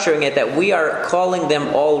structuring it that we are calling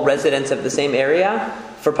them all residents of the same area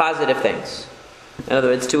for positive things. In other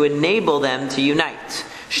words, to enable them to unite.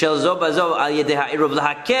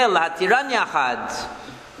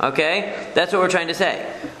 Okay? That's what we're trying to say.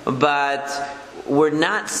 But we're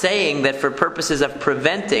not saying that for purposes of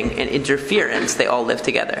preventing an interference, they all live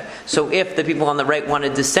together. So if the people on the right want to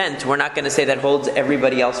dissent, we're not going to say that holds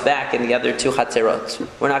everybody else back in the other 2 Chatzerot.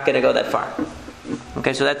 We're not going to go that far.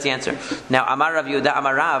 Okay, so that's the answer. Now, Amar Rav Yehuda,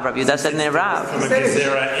 Amar Rav Yehuda said Rav. From a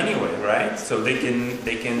gezerah anyway, right? So they can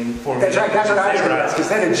formulate. That's what I was going to ask. Is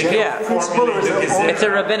that a general principle or is it It's a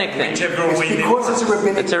rabbinic thing. Because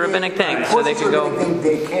it's a rabbinic thing. So they can go.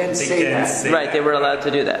 They can say that. Right, they were allowed to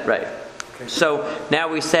do that. Right. So now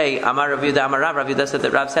we say Amar Rav Yehuda, Amar Rav Yehuda said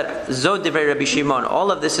that Rav said Zod divrei Rabbi Shimon. All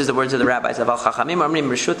of this is the words of the rabbis. Aval chachamim omrim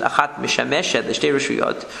reshut achat mishameshet l'shtei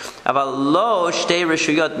reshuyot. Aval lo shtei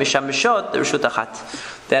reshuyot mishameshot l'reshut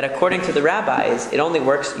achat. That according to the rabbis, it only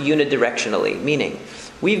works unidirectionally. Meaning,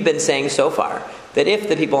 we've been saying so far that if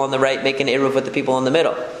the people on the right make an eruv with the people in the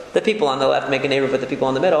middle, The people on the left make an eruv with the people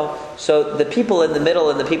in the middle. So the people in the middle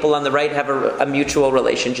and the people on the right have a mutual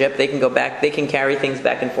relationship. They can go back, they can carry things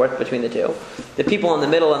back and forth between the two. The people in the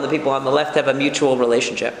middle and the people on the left have a mutual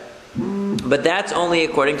relationship. But that's only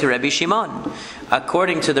according to Rabbi Shimon.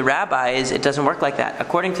 According to the rabbis, it doesn't work like that.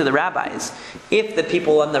 According to the rabbis, if the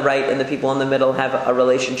people on the right and the people in the middle have a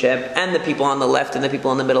relationship, and the people on the left and the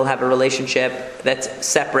people in the middle have a relationship that's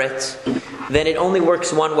separate, then it only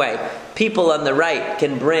works one way. People on the right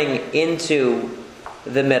can bring into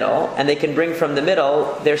the middle, and they can bring from the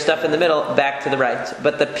middle, their stuff in the middle, back to the right.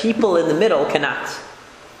 But the people in the middle cannot.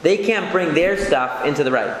 They can't bring their stuff into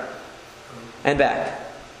the right and back.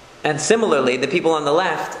 And similarly, the people on the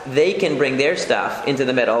left, they can bring their stuff into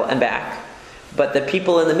the middle and back. But the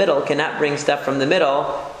people in the middle cannot bring stuff from the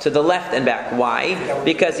middle to the left and back. Why?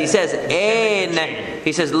 Because he says,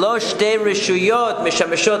 Lo shte reshuyot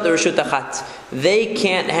mishameshot l'reshut achat. They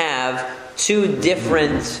can't have two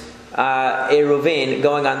different Eruvin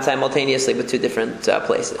going on simultaneously with two different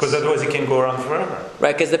places. Because otherwise it can go around forever.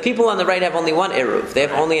 Right, because the people on the right have only one Eruv. They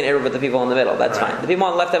have only an Eruv with the people in the middle. That's fine. The people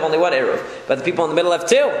on the left have only one Eruv. But the people in the middle have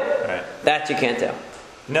two. Right. That you can't do.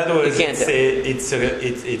 In other words,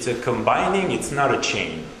 it's a combining, it's not a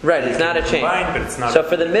chain. Right, it's not a chain. Combine, but it's not. So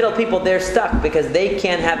for the middle people, they're stuck because they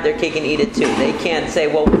can't have their cake and eat it too. They can't say,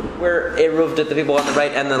 well, we're Eruved with the people on the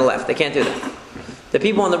right and the left. They can't do that. The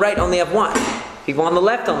people on the right only have one. People on the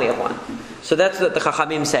left only have one. So that's what the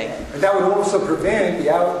Chachamim say. And that would also prevent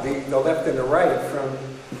the left and the right from...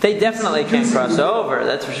 They definitely can't cross over,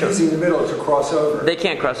 that's for sure. Using the middle to cross over. They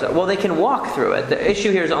can't cross over. Well, they can walk through it. The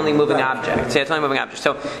issue here is only moving objects. Yeah, it's only moving objects.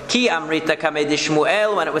 So, Ki Amrita Kamei de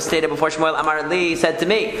Shmuel, when it was stated before Shmuel, Amar Li said to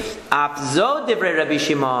me, Afzo divrei Rabbi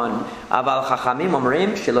Shimon, Aval Chachamim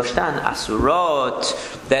Omrim Shiloshtan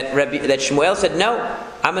Asurot. That Shmuel said, no,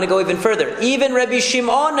 I'm going to go even further. Even Rabbi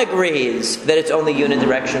Shimon agrees that it's only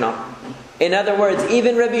unidirectional. In other words,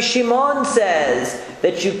 even Rabbi Shimon says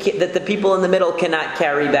that the people in the middle cannot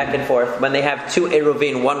carry back and forth when they have two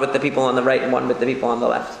Eruvin, one with the people on the right and one with the people on the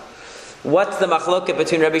left. What's the machloket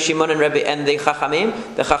between Rabbi Shimon and the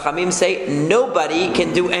Chachamim? The Chachamim say nobody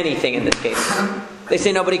can do anything in this case. They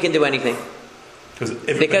say nobody can do anything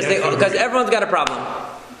because everyone's got a problem.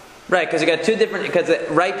 Right, because you got two different. Because the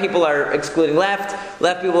right people are excluding left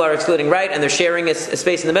people are excluding right, and they're sharing a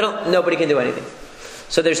space in the middle. Nobody can do anything.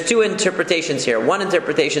 So there's two interpretations here. One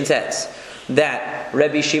interpretation says that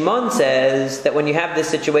Rabbi Shimon says that when you have this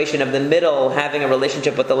situation of the middle having a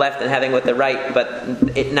relationship with the left and having with the right, but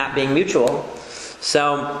it not being mutual,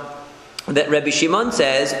 so that Rabbi Shimon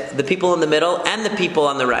says the people in the middle and the people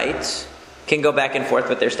on the right can go back and forth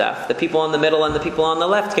with their stuff. The people in the middle and the people on the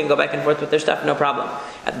left can go back and forth with their stuff, no problem.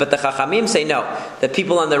 But the Chachamim say no. The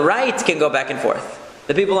people on the right can go back and forth.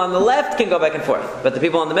 The people on the left can go back and forth, but the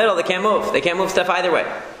people in the middle, they can't move. They can't move stuff either way.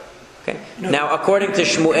 Okay. No. Now, according to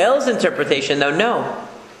Shmuel's interpretation, though, no.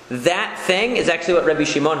 That thing is actually what Rabbi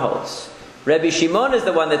Shimon holds. Rabbi Shimon is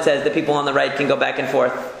the one that says the people on the right can go back and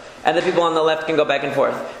forth, and the people on the left can go back and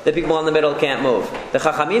forth. The people in the middle can't move. The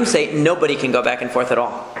Chachamim say nobody can go back and forth at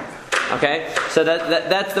all. Okay? So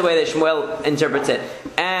that's the way that Shmuel interprets it.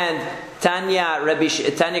 And Tanya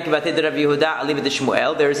Kivatid Rav Yehuda Alibid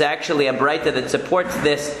Shmuel. There's actually a braita that supports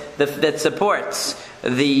this. That supports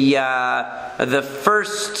the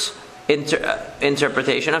first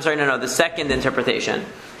interpretation. I'm sorry, no, the second interpretation.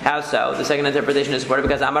 How so? The second interpretation is supported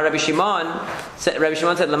because Amar Rabbi Shimon said,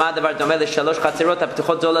 "Lamad davar domeh l'shalosh chatzerot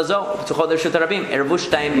haptuchot zo lazo, haptuchot l'reshut harabim, ervu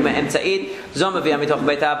shtayim bima emtza'it, zo mevia mitoch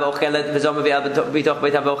beita ve'ochelet, v'zo mevia mitoch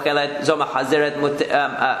beita ve'ochelet, zo machazeret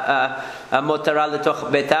motara l'toch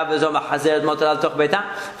beita, v'zo machazeret motara l'toch beita,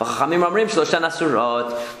 v'chachamim omrim shloshtan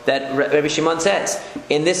asurot." That Rabbi Shimon says,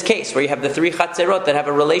 in this case where you have the three chatzerot that have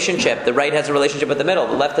a relationship, the right has a relationship with the middle,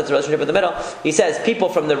 the left has a relationship with the middle. He says people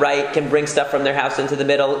from the right can bring stuff from their house into the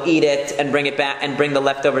middle, eat it, and bring it back, and bring the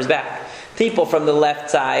leftovers back. People from the left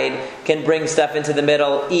side can bring stuff into the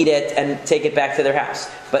middle, eat it, and take it back to their house.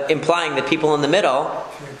 But implying that people in the middle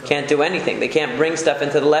can't do anything. They can't bring stuff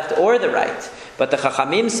into the left or the right. But the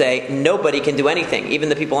Chachamim say nobody can do anything. Even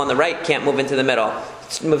the people on the right can't move into the middle,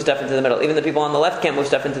 move stuff into the middle. Even the people on the left can't move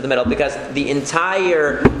stuff into the middle because the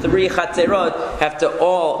entire three chatzerot have to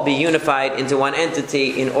all be unified into one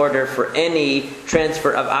entity in order for any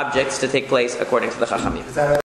transfer of objects to take place according to the Chachamim.